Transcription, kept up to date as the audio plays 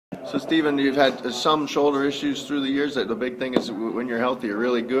So, Stephen, you've had some shoulder issues through the years. The big thing is when you're healthy, you're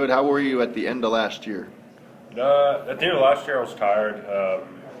really good. How were you at the end of last year? At the end of last year, I was tired.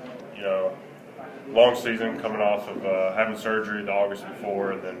 Long season coming off of having surgery the August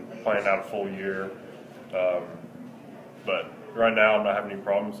before and then playing out a full year. But right now, I'm not having any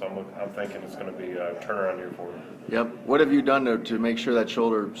problems. So I'm thinking it's going to be a turnaround year for me. Yep. What have you done to make sure that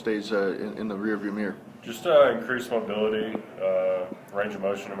shoulder stays in the rearview mirror? Just increase mobility, range of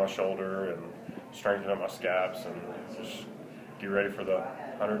motion in my shoulder, and strengthen up my scaps, and just get ready for the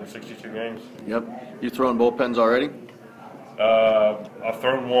 162 games. Yep. You throwing bullpens already? I've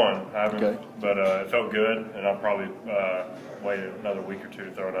thrown one, I haven't, okay. But it felt good, and I'll probably wait another week or two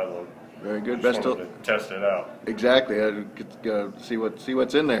to throw another one. Very good. Just wanted to test it out. Exactly. See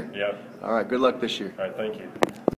what's in there. Yep. All right. Good luck this year. All right. Thank you.